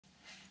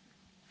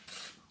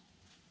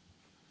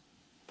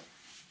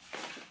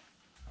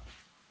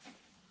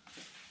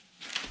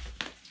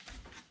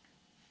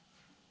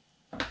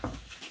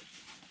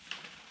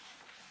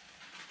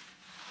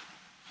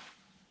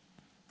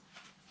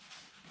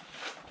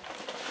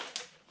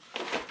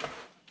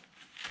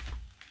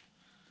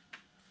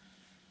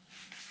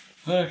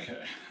Okay,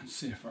 let's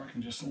see if I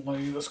can just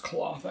lay this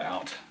cloth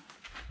out.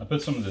 I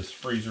put some of this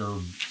freezer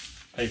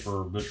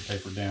paper, butcher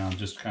paper down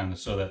just kind of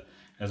so that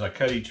as I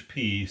cut each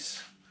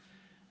piece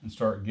and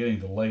start getting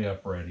the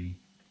layup ready,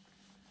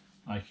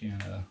 I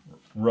can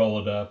roll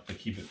it up to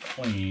keep it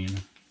clean.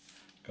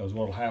 Because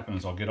what will happen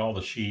is I'll get all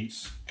the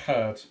sheets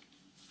cut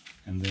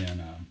and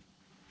then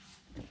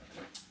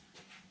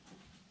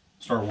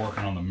start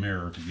working on the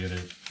mirror to get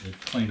it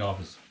cleaned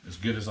off as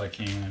good as I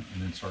can,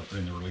 and then start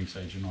putting the release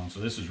agent on. So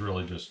this is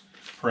really just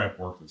prep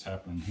work that's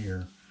happening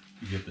here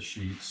to get the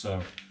sheets.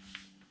 So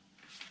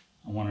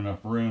I want enough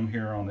room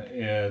here on the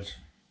edge,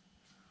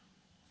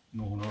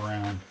 going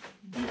around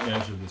the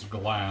edge of this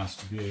glass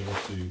to be able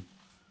to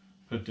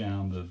put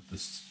down the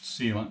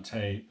sealant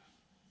tape.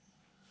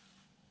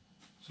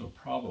 So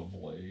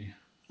probably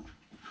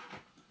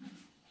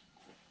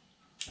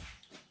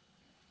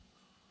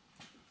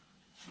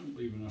I'll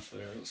leave enough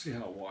there. Let's see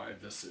how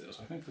wide this is.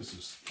 I think this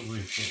is 3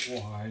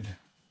 foot wide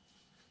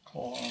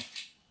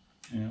cloth.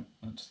 Yep,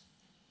 that's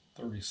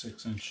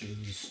 36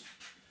 inches.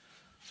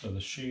 So the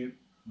sheet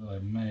that I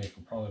make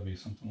will probably be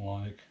something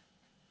like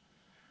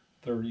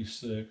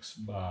 36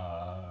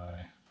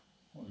 by,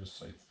 we'll just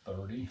say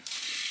 30.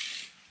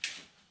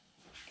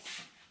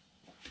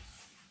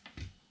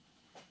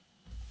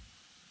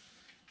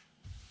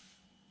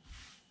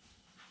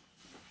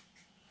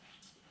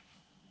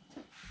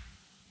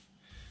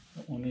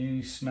 Don't want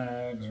any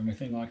snags or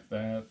anything like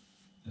that.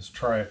 This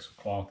Tri-X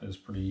cloth is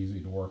pretty easy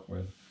to work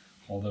with,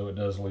 although it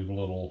does leave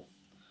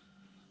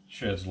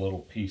sheds little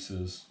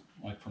pieces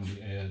like from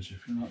the edge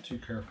if you're not too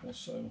careful.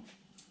 So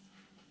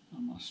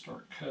I'm going to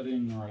start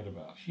cutting right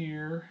about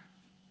here.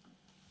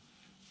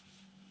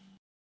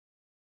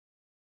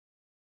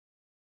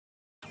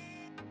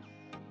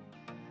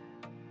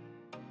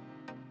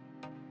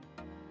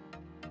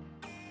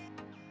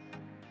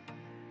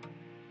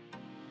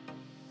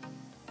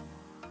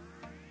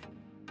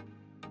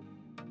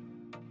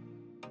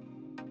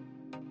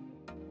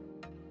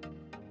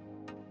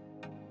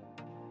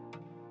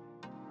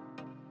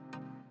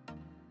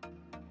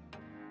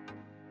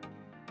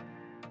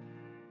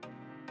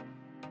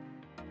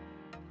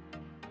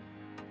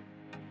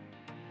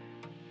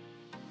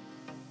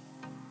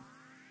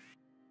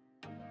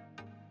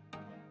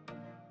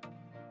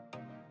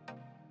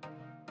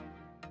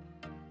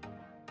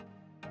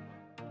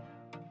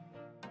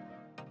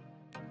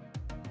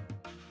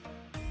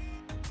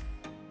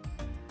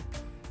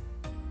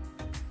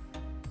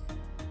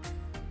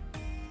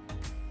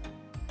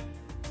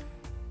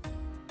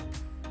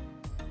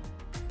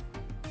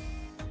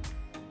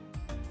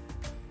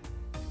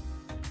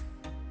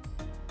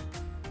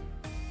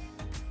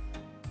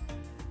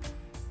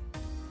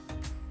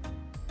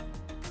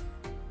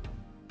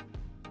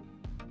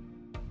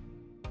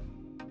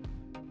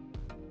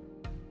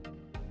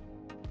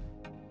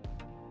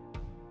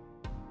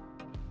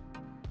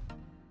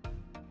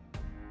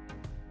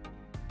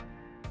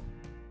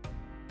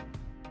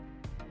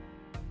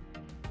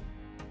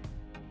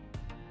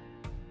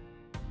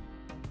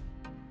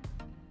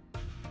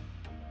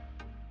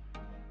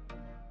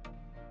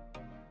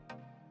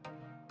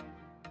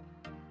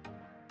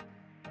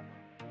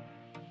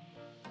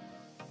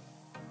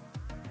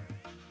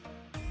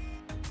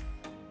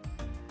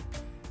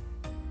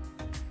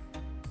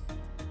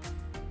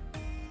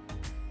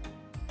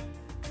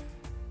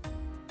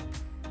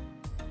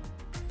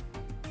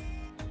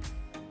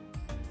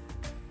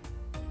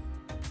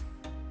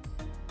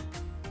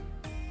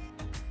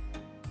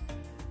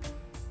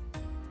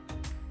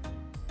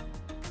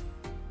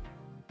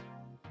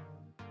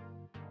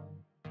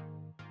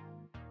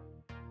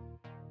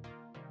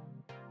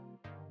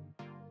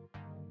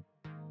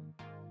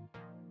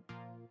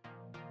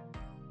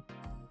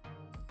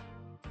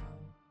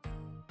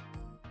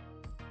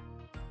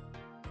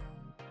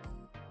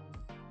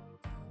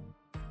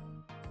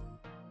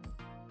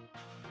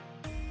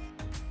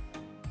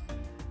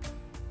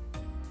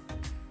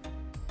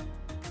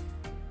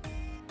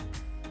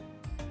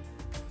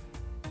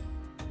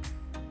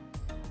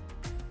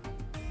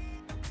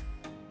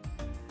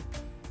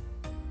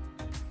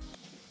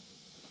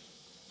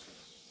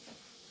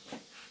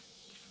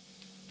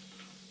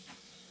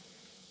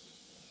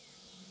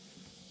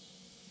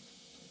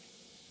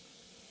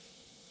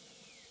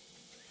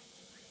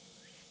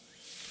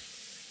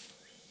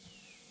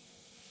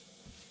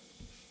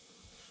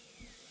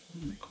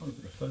 Quite a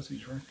bit of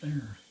fuzzies right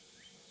there,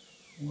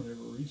 for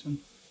whatever reason.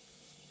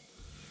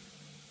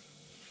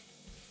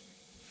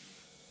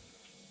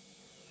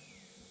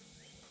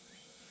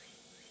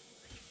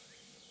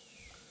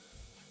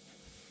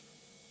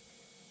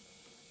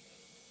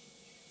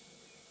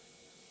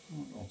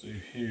 What I'll do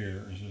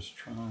here is just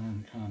try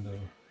and kind of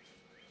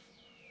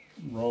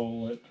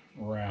roll it,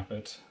 wrap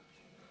it,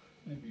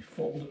 maybe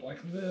fold it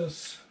like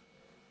this,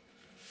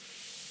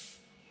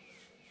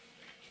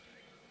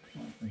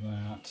 like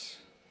that.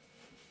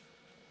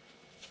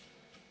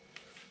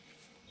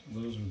 So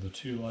those are the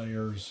 2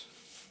 layers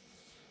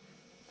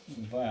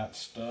of that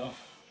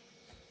stuff.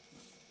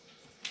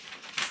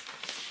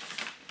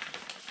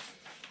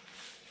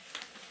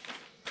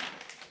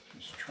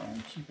 Just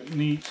keep it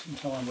neat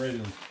until I'm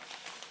ready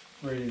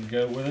to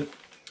go with it.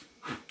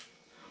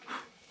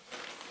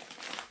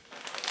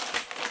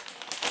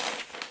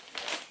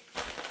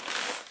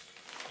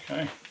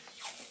 Okay.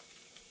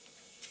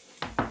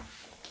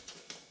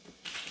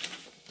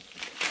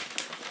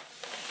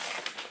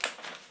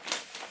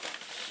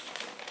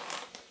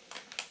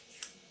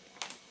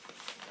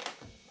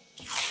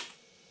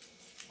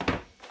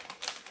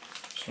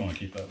 Just want to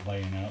keep that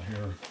laying out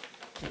here,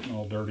 getting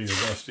all dirty or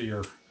dusty,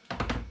 or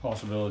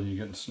possibility of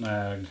getting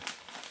snagged.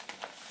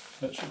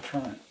 That should try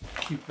and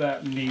keep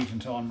that neat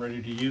until I'm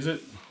ready to use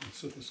it. Let's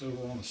set this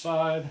over on the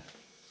side.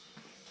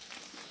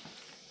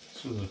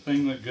 So the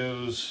thing that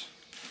goes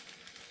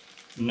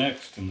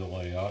next in the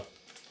layup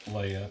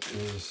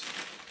is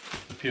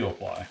the peel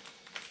ply.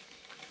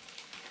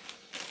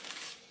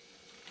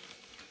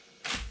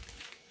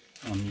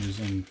 I'm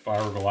using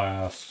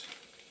fiberglass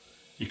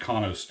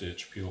Econo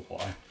Stitch peel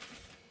ply.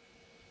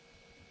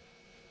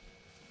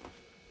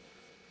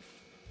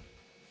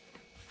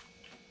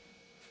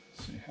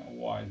 See how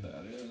wide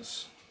that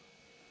is.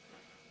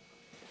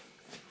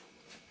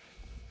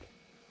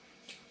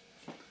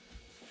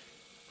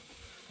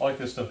 I like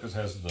this stuff because it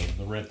has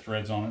the red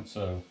threads on it,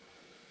 so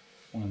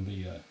when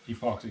the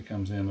epoxy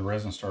comes in, the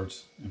resin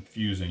starts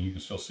infusing, you can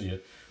still see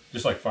it.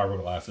 Just like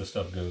fiberglass, this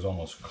stuff goes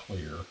almost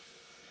clear.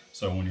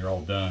 So when you're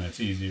all done, it's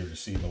easier to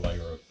see the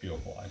layer of peel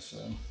ply.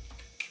 So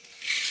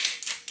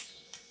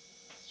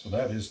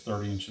that is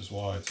 30 inches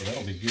wide, so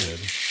that'll be good.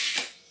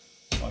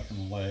 So I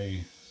can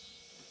lay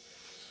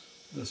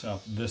this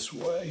out this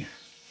way.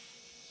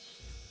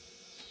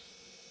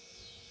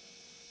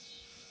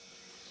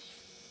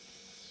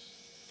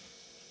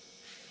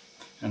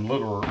 And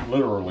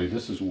literally,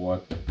 this is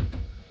what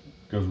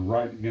goes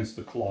right against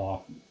the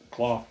cloth. The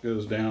cloth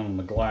goes down on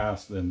the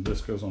glass, then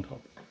this goes on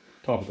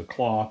top of the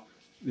cloth.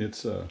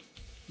 It's the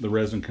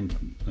resin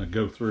can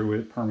go through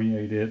it,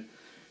 permeate it.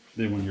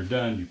 Then when you're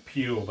done, you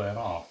peel that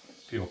off,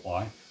 peel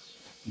ply.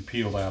 You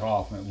peel that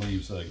off, and it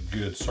leaves a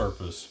good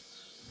surface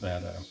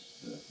that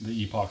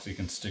the epoxy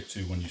can stick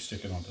to when you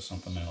stick it onto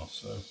something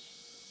else. So.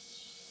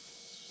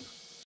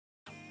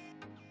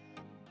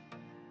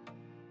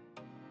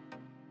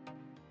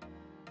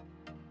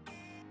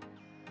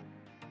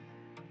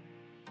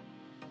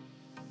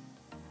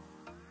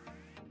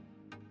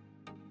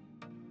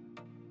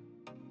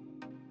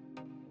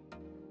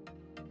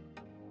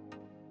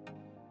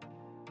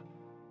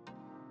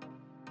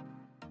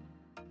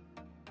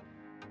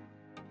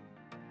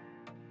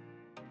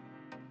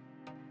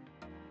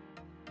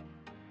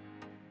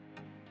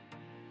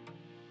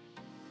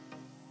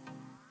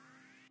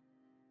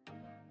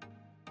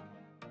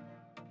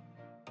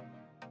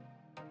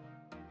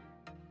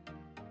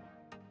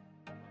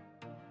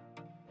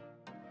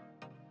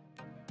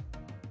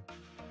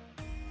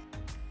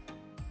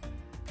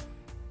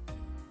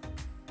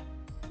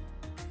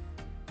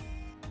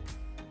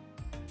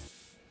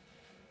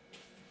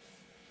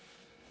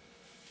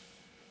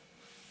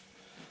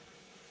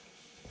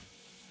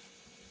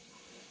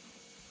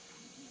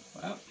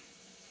 Well.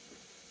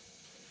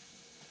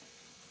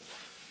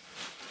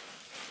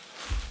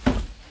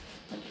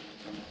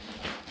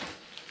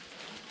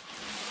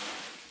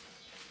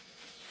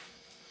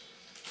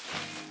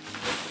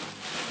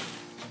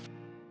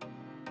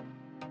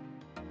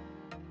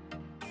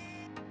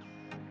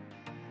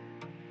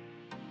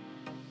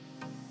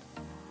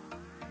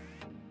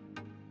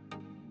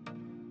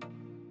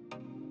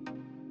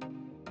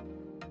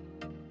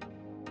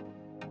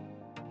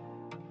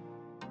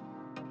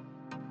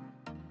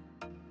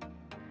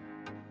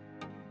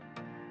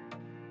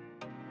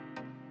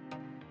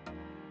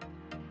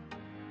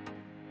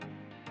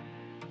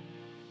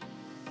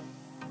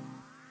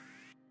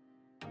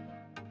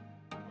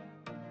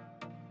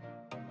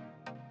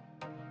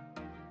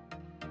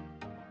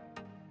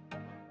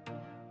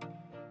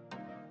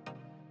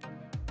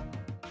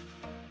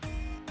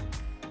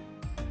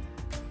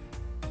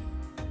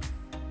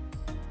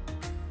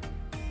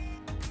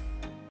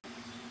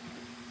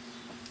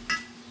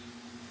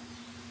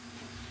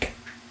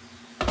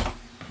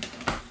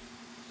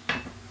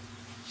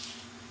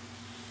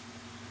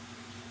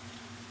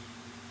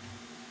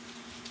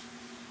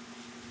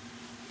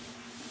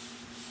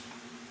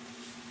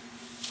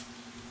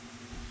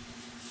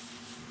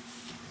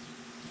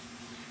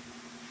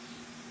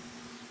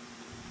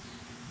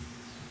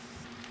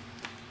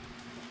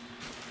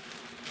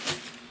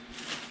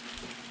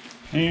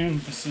 And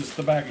this is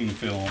the backing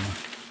film,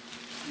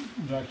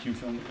 vacuum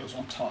film that goes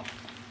on top.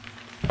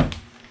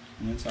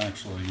 And it's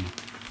actually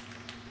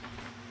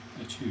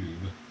a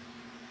tube.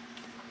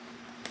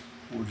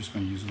 We're just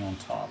going to use it on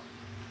top.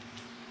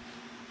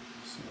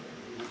 So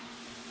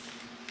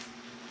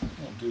what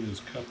I'll do is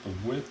cut the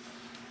width.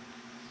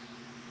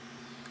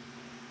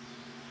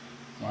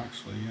 Well,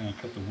 actually, yeah,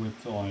 cut the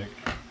width to like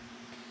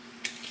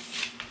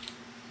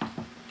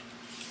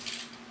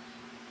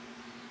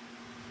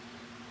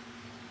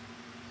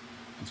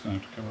it's going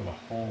to have to cover the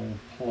whole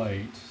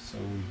plate, so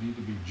we need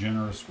to be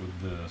generous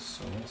with this.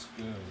 So let's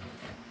go.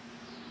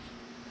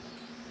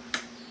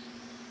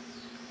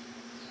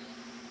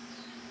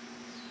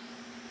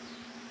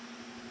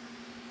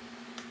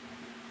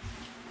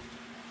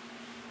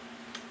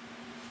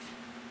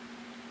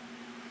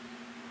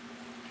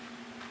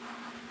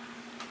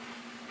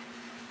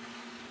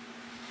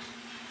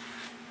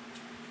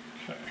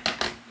 Okay.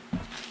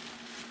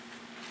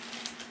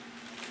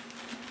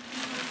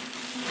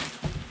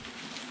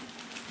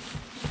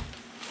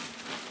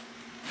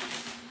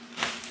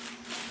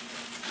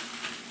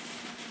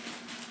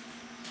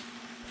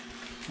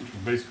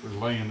 We're basically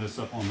laying this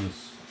up on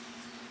this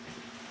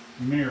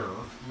mirror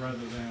rather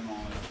than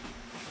on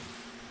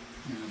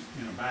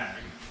in a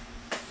bag.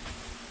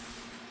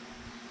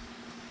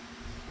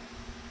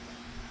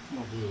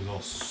 What I'll do is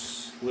I'll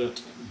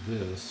slit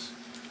this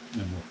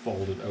and then we'll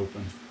fold it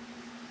open.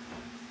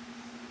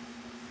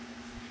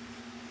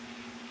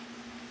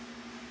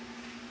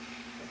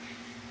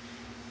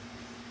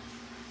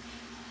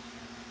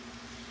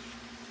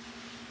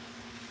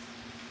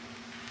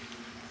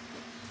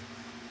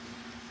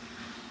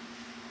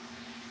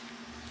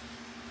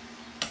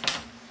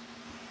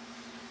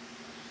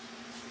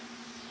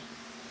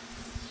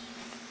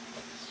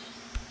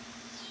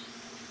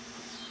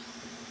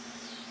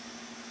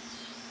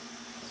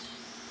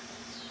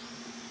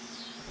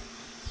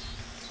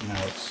 So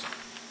now it's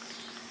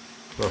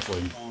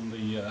roughly on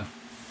the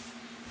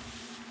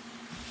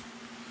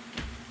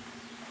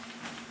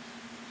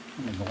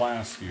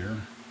glass here.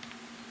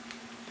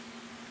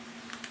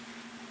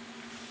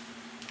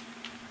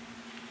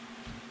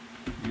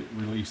 Get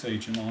release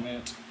agent on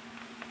it.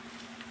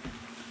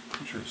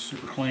 Make sure it's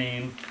super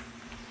clean.